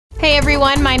Hey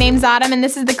everyone, my name's Autumn and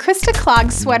this is the Krista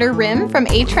Clog Sweater Rim from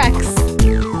Aetrex.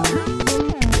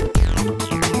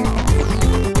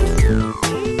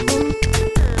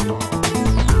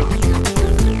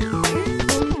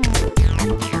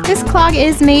 This clog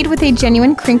is made with a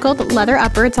genuine crinkled leather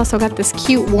upper. It's also got this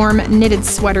cute warm knitted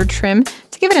sweater trim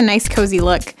to give it a nice cozy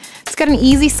look. It's got an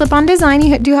easy slip-on design.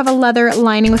 You do have a leather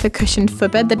lining with a cushioned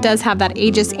footbed that does have that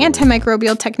Aegis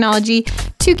antimicrobial technology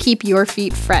to keep your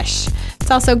feet fresh.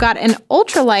 It's also got an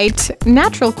ultralight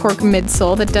natural cork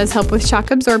midsole that does help with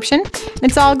shock absorption.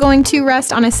 It's all going to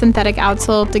rest on a synthetic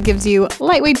outsole that gives you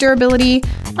lightweight durability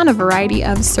on a variety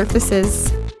of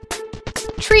surfaces.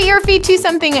 Treat your feet to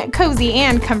something cozy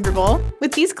and comfortable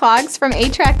with these clogs from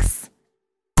Aetrex.